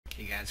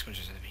guys,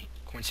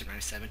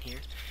 CornsyrupMinecraft here,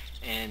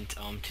 and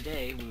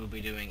today we will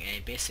be doing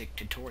a basic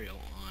tutorial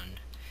on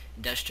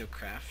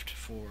IndustrialCraft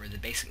for the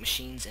basic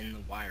machines and the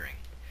wiring.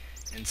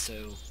 And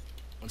so,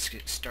 let's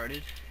get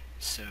started.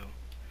 So,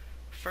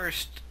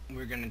 first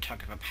we're going to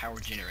talk about power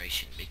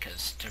generation,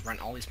 because to run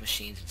all these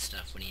machines and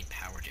stuff we need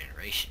power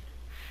generation.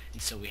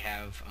 And so we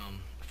have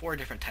 4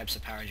 different types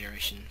of power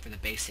generation for the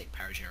basic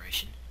power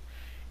generation,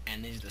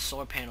 and these are the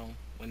solar panel,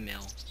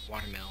 windmill,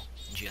 watermill,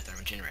 and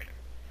geothermal generator.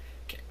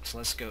 Okay, so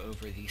let's go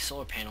over the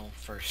solar panel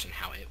first and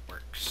how it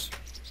works.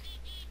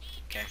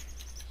 Okay,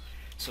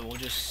 so we'll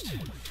just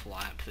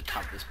fly up to the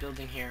top of this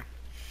building here,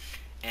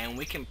 and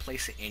we can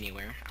place it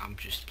anywhere. I'll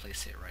just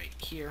place it right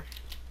here,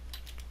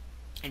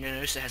 and you'll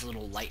notice it has a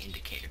little light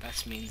indicator.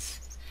 That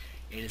means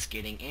it is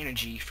getting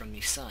energy from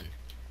the sun,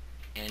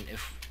 and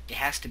if it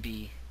has to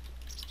be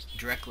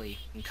directly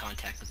in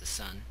contact with the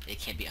sun, it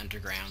can't be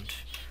underground,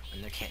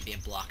 and there can't be a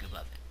block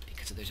above it,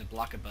 because if there's a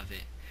block above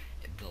it,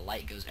 the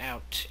light goes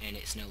out and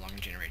it's no longer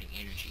generating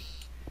energy.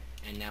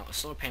 And now a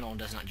solar panel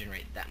does not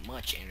generate that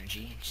much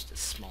energy, just a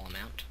small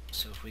amount.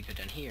 So if we go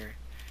down here,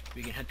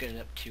 we can hook it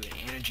up to an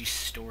energy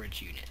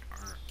storage unit,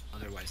 or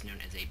otherwise known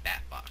as a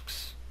bat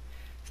box.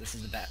 So this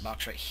is the bat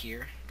box right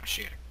here. I'll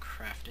show you how to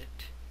craft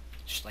it,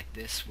 just like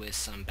this, with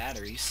some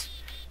batteries,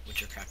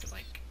 which are crafted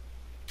like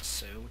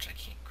so, which I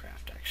can't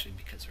craft actually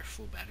because they're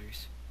full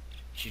batteries,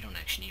 which you don't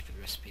actually need for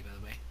the recipe, by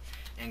the way,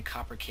 and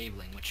copper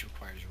cabling, which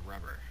requires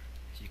rubber,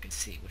 as you can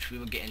see, which we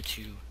will get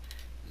into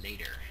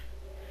later.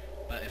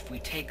 But if we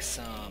take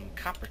some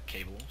copper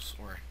cables,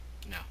 or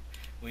no,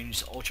 we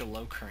use ultra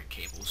low current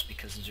cables,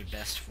 because those are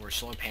best for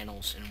solar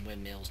panels and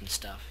windmills and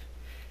stuff,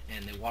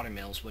 and the water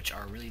mills, which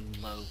are really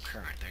low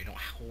current, they don't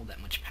hold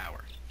that much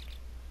power.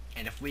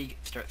 And if we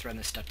start throwing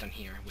this stuff down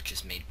here, which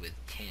is made with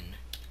tin,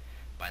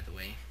 by the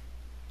way,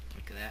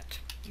 look at that,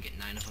 you get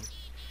 9 of them,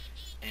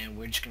 and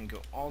we're just going to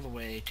go all the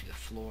way to the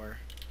floor,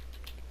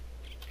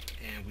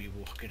 and we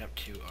will hook it up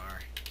to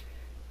our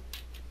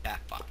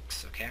bat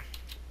box, okay?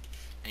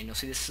 And you'll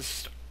see this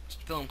is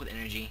filling with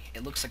energy.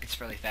 It looks like it's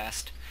fairly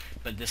fast,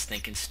 but this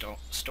thing can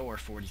store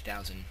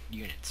 40,000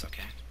 units,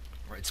 okay?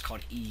 Or it's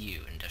called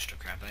EU,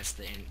 IndustrialCraft. That's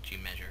the energy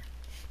measure,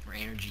 or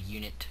energy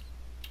unit.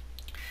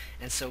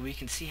 And so we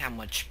can see how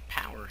much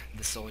power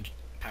the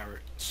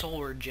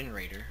solar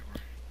generator,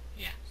 or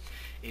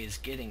is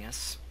getting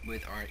us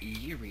with our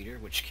EU reader,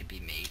 which can be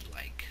made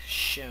like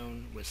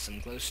shown with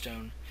some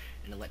glowstone,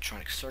 an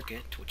electronic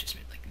circuit, which is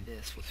made like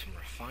this with some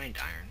refined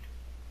iron,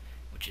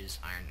 which is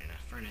iron in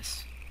a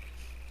furnace.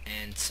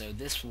 And so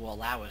this will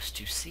allow us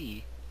to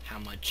see how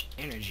much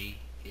energy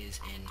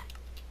is in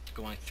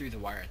going through the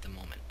wire at the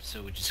moment.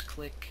 So we just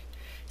click,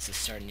 it says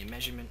start a new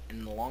measurement,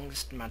 and the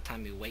longest amount of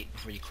time you wait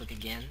before you click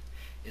again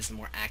is the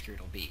more accurate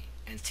it'll be.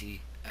 And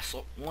see,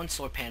 one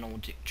solar panel will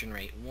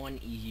generate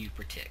 1 EU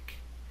per tick.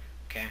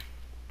 Okay?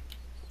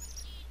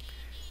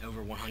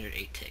 Over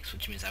 108 ticks,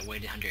 which means I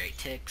waited 108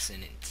 ticks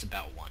and it's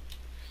about 1,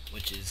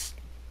 which is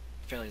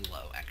fairly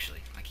low actually,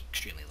 like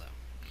extremely low.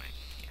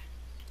 Yeah.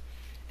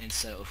 And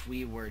so if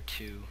we were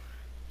to,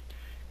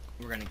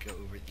 we're going to go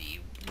over the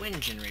wind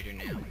generator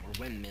now, or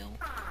windmill.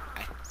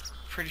 I'm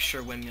pretty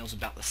sure windmill's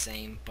about the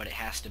same, but it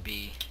has to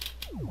be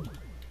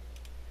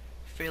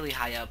fairly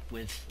high up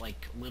with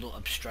like little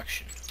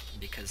obstruction,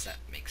 because that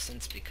makes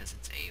sense, because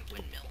it's a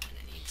windmill and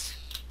it needs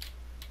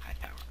high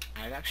power.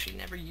 I've actually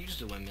never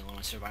used a windmill on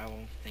a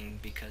survival thing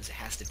because it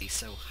has to be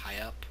so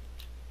high up,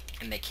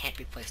 and they can't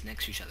be placed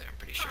next to each other, I'm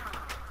pretty sure,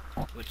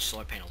 which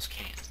solar panels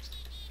can.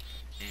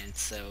 And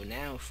so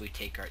now if we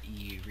take our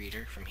EU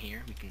reader from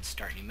here, we can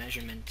start new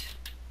measurement,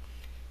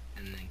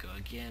 and then go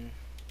again,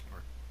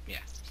 or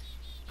yeah,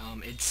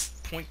 it's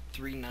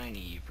 0.39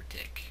 EU per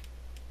tick,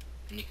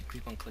 and you can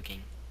keep on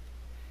clicking.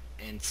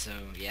 And so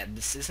yeah,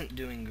 this isn't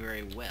doing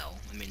very well.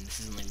 I mean, this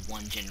is only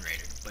one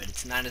generator, but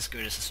it's not as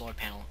good as the solar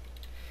panel.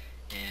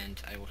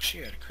 And I will show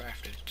you how to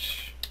craft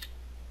it,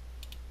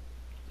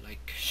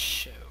 like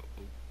so,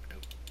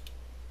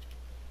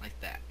 like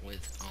that,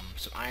 with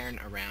some iron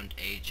around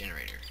a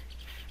generator,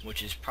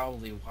 which is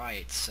probably why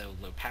it's so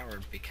low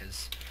powered,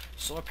 because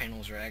solar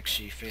panels are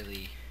actually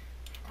fairly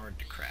hard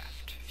to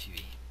craft. If you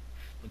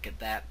look at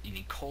that, you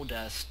need coal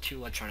dust, 2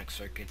 electronic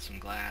circuits, some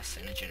glass,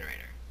 and a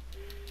generator.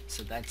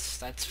 So that's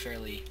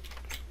fairly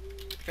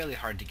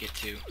hard to get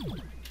to.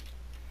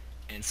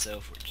 And so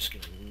if we're just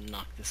going to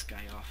knock this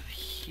guy off of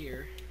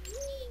here.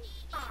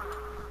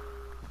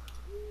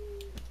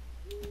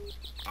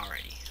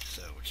 Alrighty,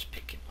 so we're just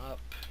picking up.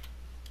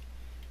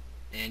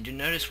 And you'll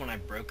notice when I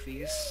broke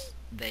these,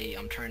 they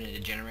turn into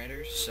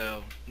generators.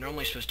 So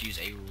normally you're supposed to use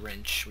a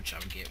wrench, which I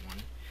would get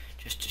one,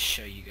 just to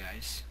show you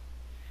guys.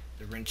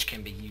 The wrench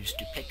can be used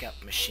to pick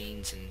up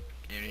machines and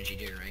energy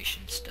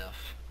generation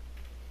stuff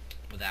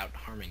without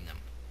harming them.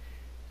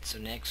 So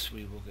next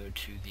we will go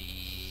to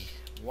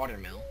the water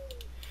mill,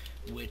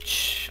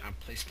 which I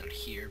placed down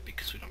here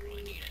because we don't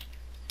really need it.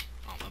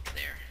 Up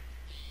there.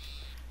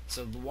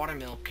 So the water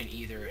mill can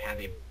either have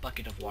a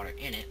bucket of water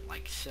in it,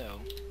 like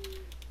so,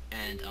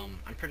 and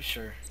I'm pretty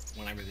sure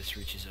whenever this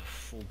reaches a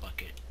full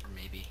bucket, or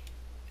maybe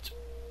it's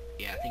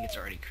Yeah, I think it's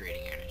already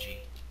creating energy.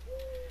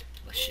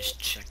 Let's just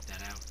check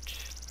that out.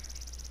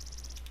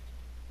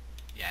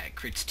 Yeah, it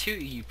creates 2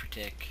 EU per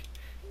tick,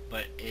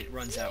 but it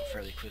runs out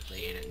fairly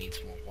quickly and it needs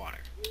more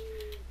water.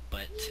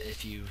 But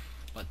the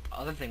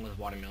other thing with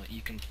watermill,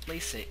 you can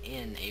place it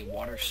in a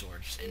water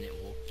source and it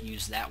will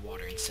use that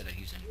water instead of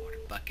using water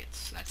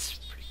buckets. That's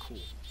pretty cool.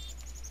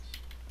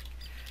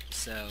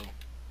 So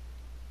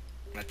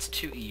that's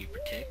 2 EU per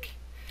tick.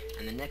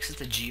 And the next is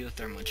the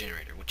geothermal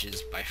generator, which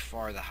is by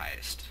far the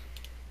highest.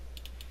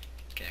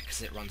 Okay,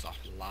 because it runs off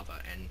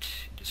lava and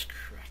it is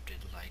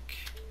crafted like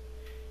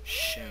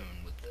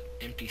shown with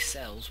the empty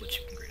cells, which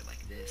you can create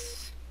like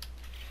this.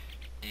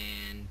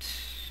 And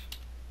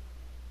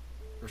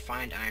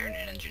refined iron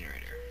and a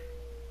generator.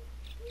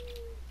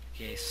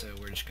 Okay, so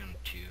we're just going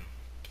to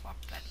plop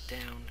that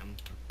down. I'm going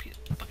to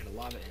put a bucket of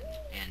lava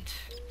in, and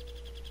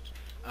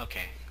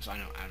okay, so I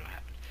know what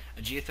happened.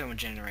 A geothermal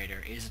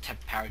generator is a type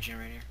of power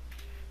generator,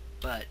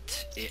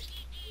 but it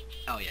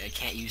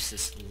can't use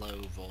this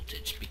low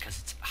voltage because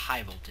it's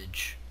high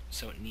voltage,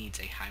 so it needs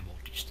a high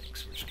voltage thing.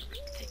 So we're just going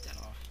to take that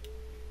off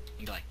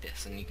and go like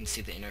this, and you can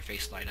see the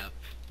interface light up,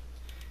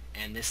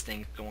 and this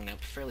thing going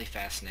up fairly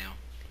fast now.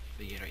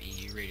 We get our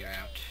EU radio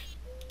out.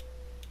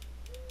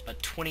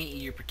 But 20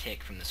 EU per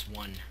tick from this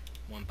one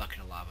bucket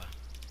of lava.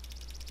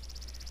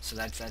 So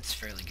that's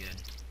fairly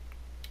good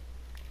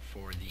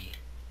for the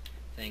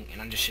thing.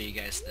 And I'll just show you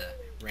guys the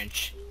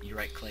wrench. You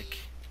right click,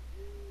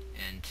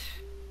 and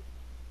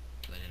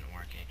that didn't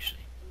work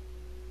actually.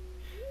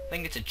 I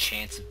think it's a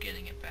chance of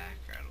getting it back,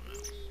 or I don't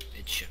know.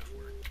 It should have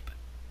worked, but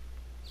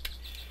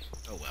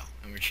oh well.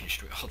 And we're just gonna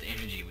destroy all the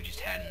energy we just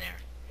had in there.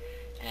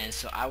 And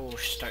so I will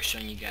start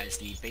showing you guys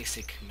the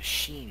basic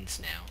machines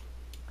now.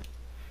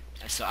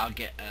 So I'll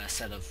get a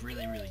set of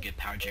really good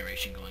power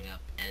generation going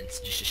up, and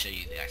just to show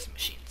you the actual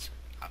machines.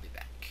 I'll be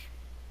back.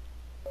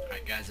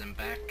 Alright guys, I'm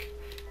back.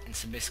 And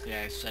so basically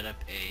I've set up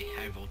a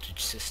high voltage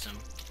system,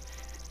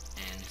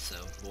 and so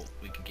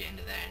we can get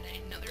into that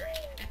in another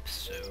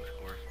episode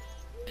or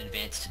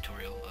advanced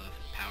tutorial of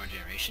power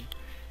generation.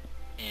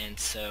 And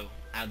so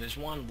there's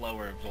one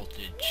lower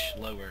voltage,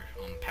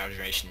 power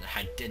generation that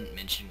I didn't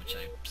mention, which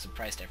I'm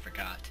surprised I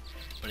forgot,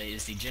 but it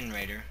is the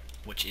generator,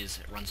 which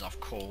runs off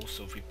coal.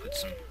 So if we put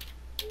some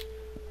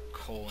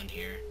coal in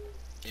here,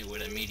 it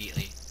would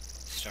immediately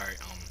start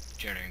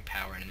generating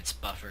power in its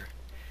buffer.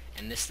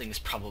 And this thing is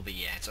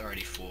probably, it's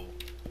already full,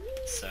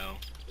 so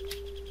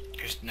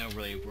there's no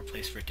really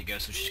place for it to go,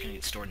 so it's just going to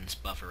get stored in this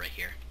buffer right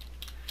here.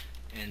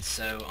 And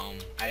so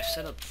I've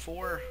set up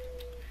 4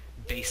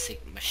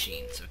 basic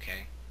machines,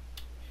 okay?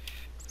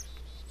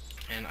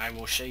 And I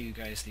will show you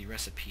guys the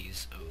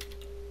recipes of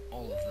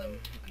all of them.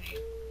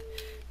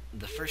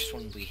 The first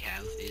one we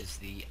have is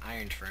the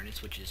iron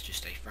furnace, which is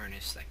just a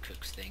furnace that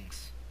cooks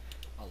things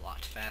a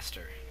lot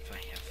faster. If I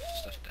have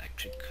stuff to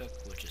actually cook,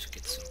 we'll just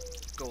get some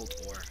gold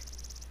ore.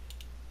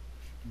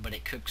 But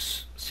it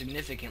cooks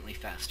significantly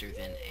faster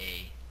than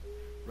a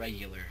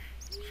regular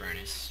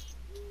furnace.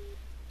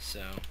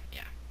 So,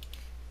 yeah.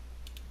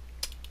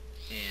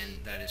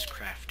 And that is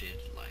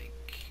crafted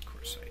like, of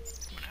course I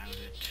went out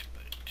of it,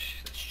 but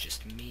that's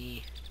just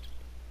me.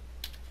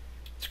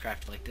 It's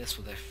crafted like this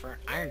with a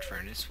iron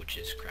furnace, which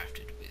is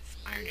crafted with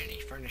iron in a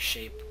furnace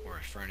shape, or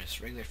a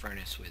regular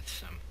furnace with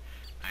some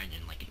iron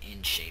in like an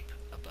N shape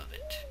above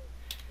it.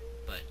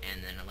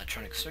 And then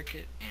electronic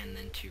circuit, and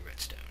then 2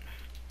 redstone.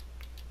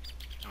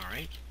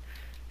 Alright,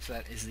 so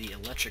that is the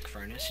electric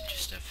furnace,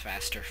 just a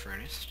faster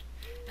furnace.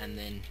 And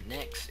then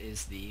next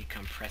is the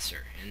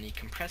compressor, and the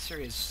compressor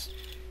is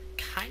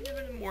kind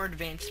of a more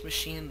advanced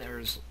machine.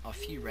 There's a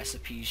few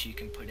recipes you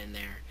can put in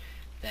there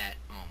that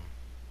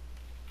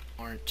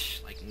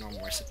aren't like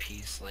normal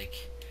recipes.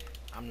 Like,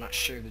 I'm not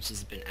sure this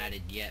has been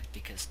added yet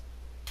because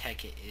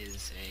Technic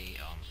is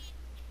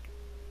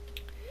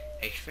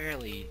a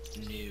fairly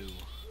new.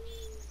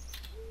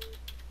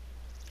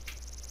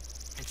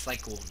 It's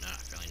like, well, no,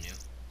 not fairly new.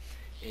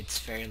 It's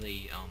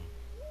fairly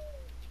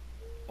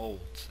old.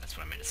 That's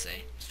what I meant to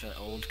say. It's fairly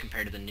old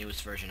compared to the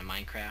newest version of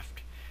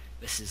Minecraft.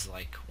 This is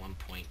like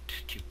 1.2.5,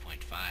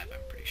 I'm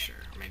pretty sure.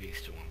 Or maybe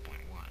it's to 1.1.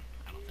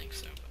 I don't think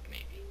so, but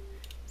maybe.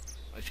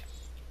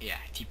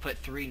 If you put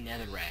 3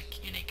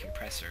 netherrack in a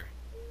compressor,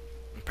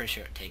 I'm pretty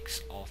sure it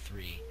takes all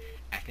 3.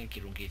 I think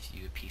it'll give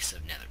you a piece of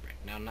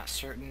netherrack. Now, I'm not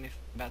certain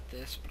about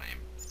this, but I am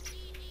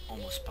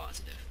almost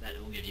positive that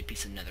it will give you a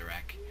piece of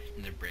netherrack.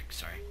 Nether brick,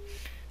 sorry.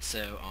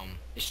 So,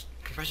 this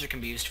compressor can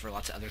be used for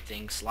lots of other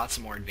things, lots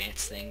of more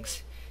advanced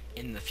things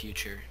in the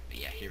future. But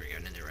yeah, here we go,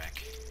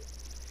 netherrack.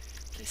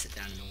 Place it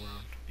down in the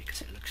world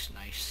because it looks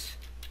nice.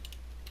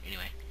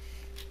 Anyway,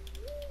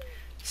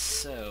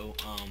 so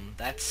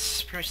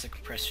that's pretty much the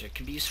compressor. It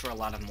can be used for a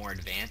lot of more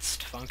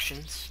advanced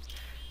functions,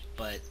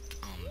 but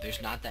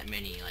there's not that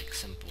many like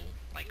simple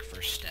like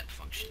first step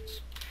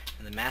functions.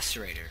 And the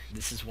macerator,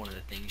 this is one of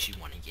the things you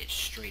want to get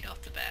straight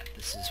off the bat.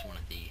 This is one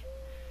of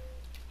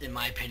the, in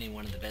my opinion,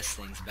 one of the best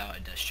things about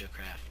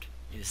IndustrialCraft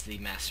is the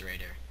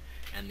macerator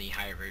and the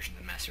higher version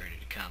of the macerator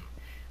to come.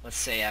 Let's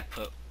say I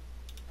put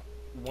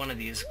one of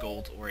these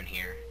gold ore in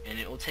here, and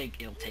it'll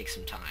take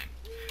some time.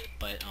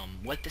 But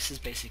what this is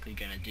basically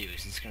going to do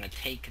is it's going to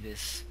take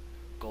this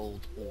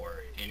gold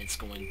ore and it's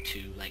going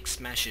to like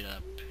smash it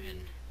up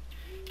and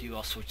do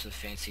all sorts of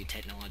fancy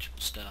technological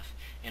stuff,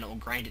 and it will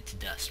grind it to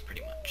dust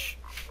pretty much.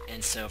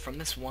 And so from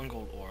this one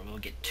gold ore we'll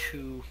get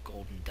 2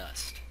 golden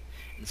dust.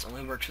 And this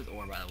only works with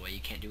ore, by the way.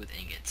 You can't do it with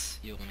ingots.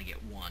 You'll only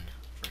get 1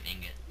 for an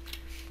ingot.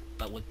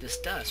 But with this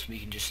dust we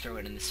can just throw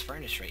it in this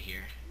furnace right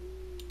here.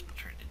 I'll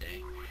turn it to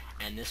day.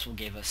 And this will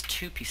give us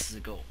 2 pieces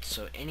of gold.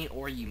 So any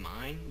ore you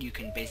mine, you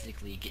can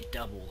basically get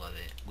double of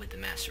it with the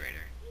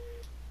macerator.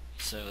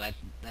 So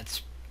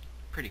that's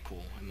pretty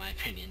cool in my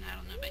opinion. I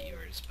don't know about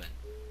yours, but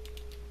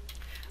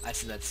I'd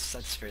say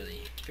that's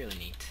fairly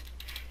neat.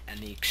 And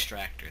the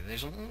extractor.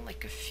 There's only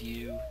like a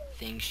few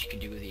things you can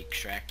do with the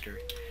extractor,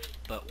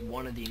 but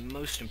one of the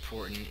most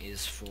important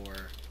is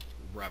for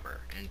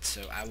rubber. And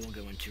so I will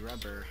go into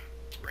rubber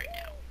right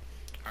now.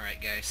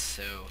 Alright guys,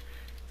 so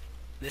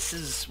this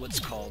is what's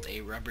called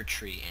a rubber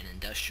tree in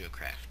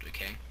IndustrialCraft,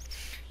 okay?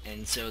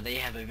 And so they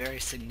have a very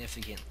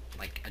significant,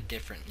 like a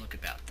different look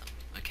about them,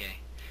 okay?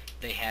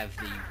 They have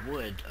the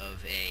wood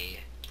of a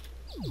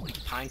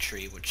like pine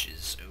tree, which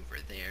is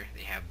over there.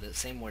 They have the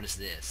same wood as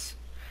this,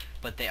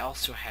 but they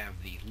also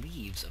have the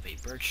leaves of a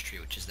birch tree,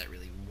 which is that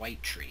really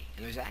white tree.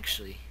 And there's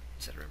actually,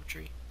 is that a rubber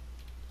tree?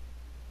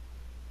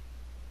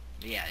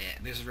 Yeah,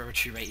 there's a rubber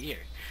tree right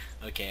here.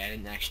 Okay, I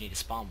didn't actually need to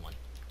spawn one.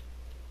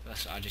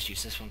 So I'll just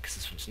use this one because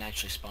this one's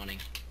naturally spawning.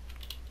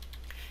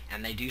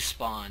 And they do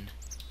spawn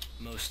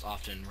most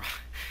often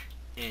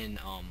in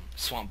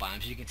swamp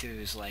biomes. You can see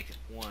there's like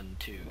 1,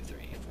 2, 3,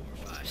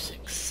 4, 5,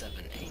 6,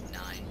 7, 8,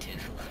 9, 10, 11.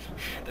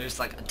 There's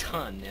like a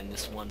ton in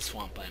this one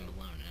swamp biome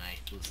alone, and I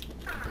was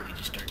completely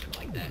disturbed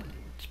like that and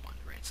spawned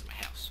right into my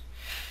house.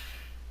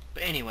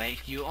 But anyway,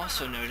 you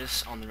also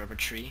notice on the rubber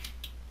tree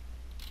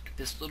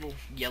this little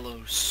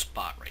yellow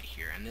spot right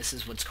here, and this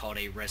is what's called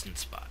a resin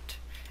spot.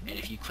 And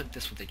if you click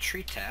this with a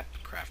tree tap,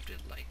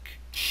 crafted like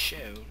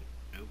shown,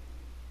 nope,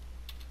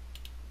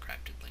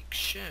 crafted like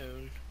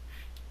shown,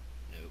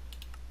 nope,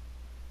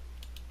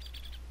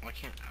 why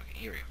can't, okay,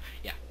 here we go,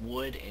 yeah,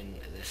 wood in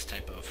this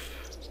type of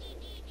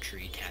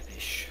tree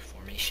tap-ish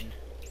formation,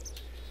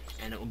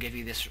 and it will give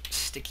you this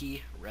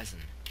sticky resin,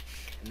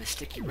 and the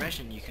sticky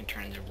resin you can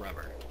turn into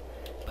rubber.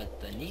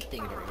 But the neat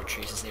thing about rubber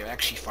trees is they're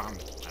actually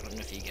farmable. I don't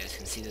know if you guys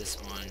can see this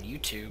on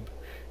YouTube,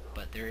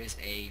 but there is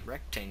a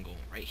rectangle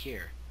right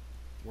here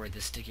where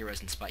the sticky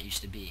resin spot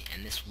used to be,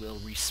 and this will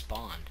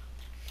respawn.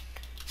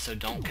 So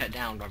don't cut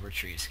down rubber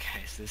trees,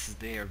 guys.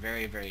 They are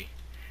very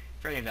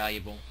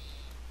valuable,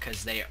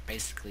 because they are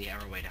basically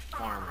our way to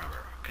farm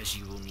rubber, because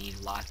you will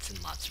need lots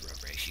and lots of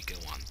rubber as you go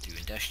on through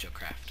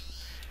IndustrialCraft.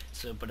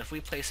 So, but if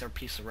we place our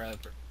piece of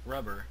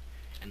rubber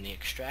in the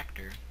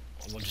extractor,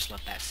 we'll just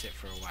let that sit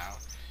for a while,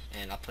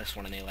 and I'll place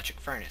one in the electric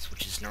furnace,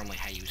 which is normally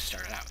how you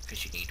start out,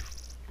 because you need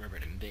rubber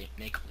to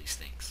make all these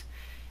things.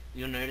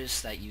 You'll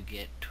notice that you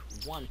get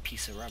 1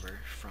 piece of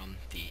rubber from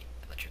the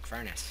electric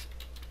furnace.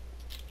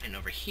 And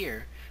over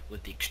here,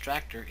 with the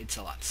extractor, it's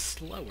a lot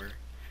slower,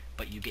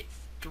 but you get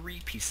 3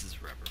 pieces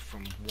of rubber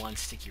from 1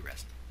 sticky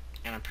resin.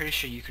 And I'm pretty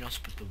sure you can also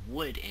put the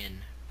wood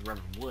in, the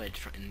rubber wood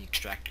in the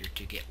extractor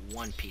to get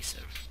 1 piece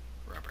of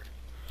rubber.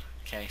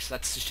 Okay, so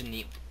that's just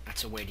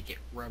that's a way to get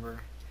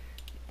rubber.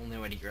 Only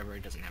way to get rubber.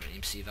 It doesn't have an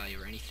MC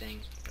value or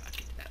anything, but I'll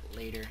get to that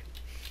later.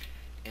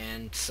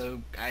 And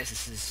so guys,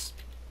 this has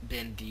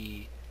been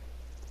the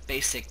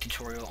basic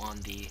tutorial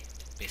on the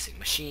basic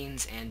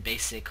machines and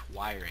basic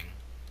wiring.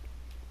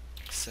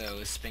 So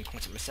this has been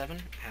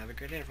CornsyrupMinecraft. Have a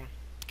great day, everyone.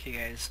 Okay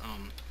guys,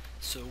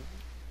 so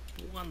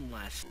one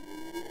last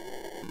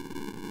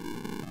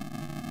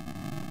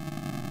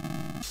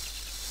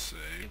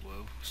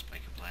whoa,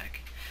 spike of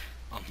black.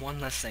 One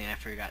last thing I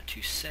forgot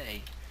to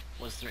say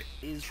was there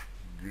is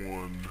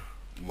one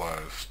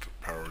last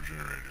power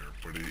generator,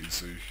 but it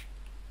is a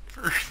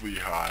fairly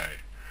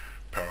high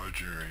power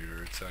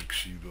generator. It's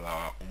actually a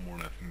lot more,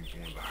 I think,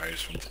 one of the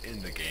highest ones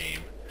in the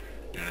game.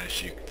 And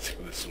as you can see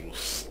this little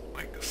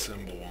like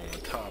symbol on the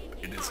top,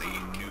 it is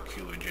a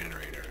nuclear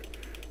generator.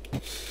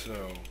 So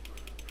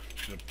I'm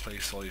just gonna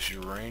place all these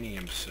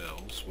uranium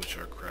cells, which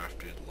are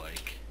crafted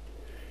like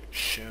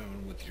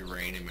shown, with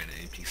uranium in an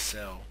empty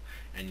cell,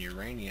 and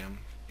uranium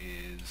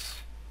is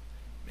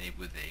made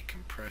with a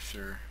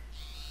compressing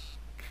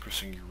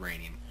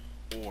uranium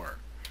ore.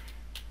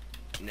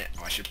 Now,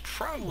 I should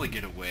probably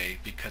get away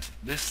because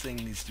this thing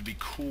needs to be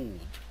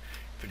cooled.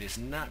 If it is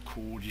not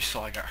cooled, you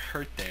saw I got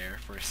hurt there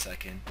for a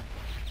second,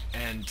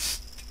 and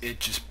it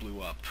just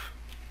blew up.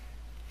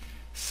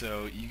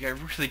 So you guys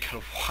really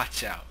gotta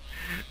watch out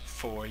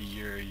for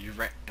your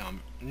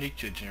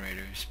nuclear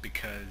generators,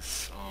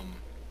 because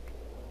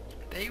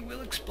they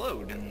will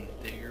explode, and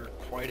they're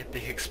quite a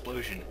big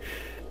explosion.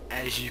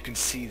 As you can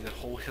see, the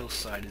whole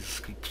hillside is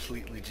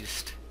completely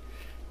just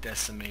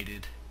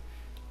decimated.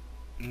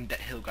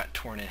 That hill got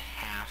torn in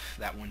half.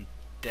 That one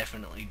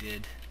definitely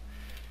did.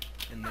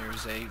 And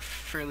there's a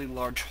fairly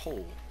large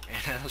hole.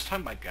 And I was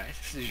talking about, guys,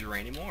 this is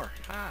uranium ore.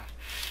 Ah,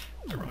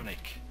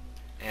 ironic.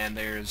 And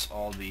there's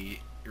all the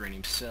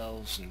uranium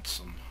cells and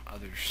some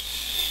other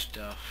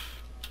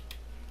stuff.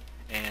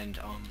 And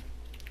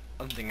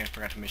other thing I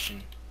forgot to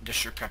mention,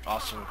 IndustrialCraft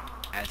also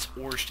adds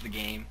ores to the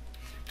game.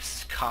 This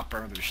is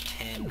copper, there's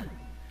tin,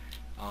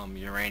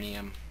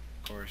 uranium,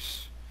 of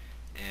course,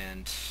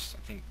 and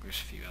I think there's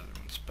a few other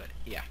ones, but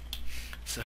yeah. So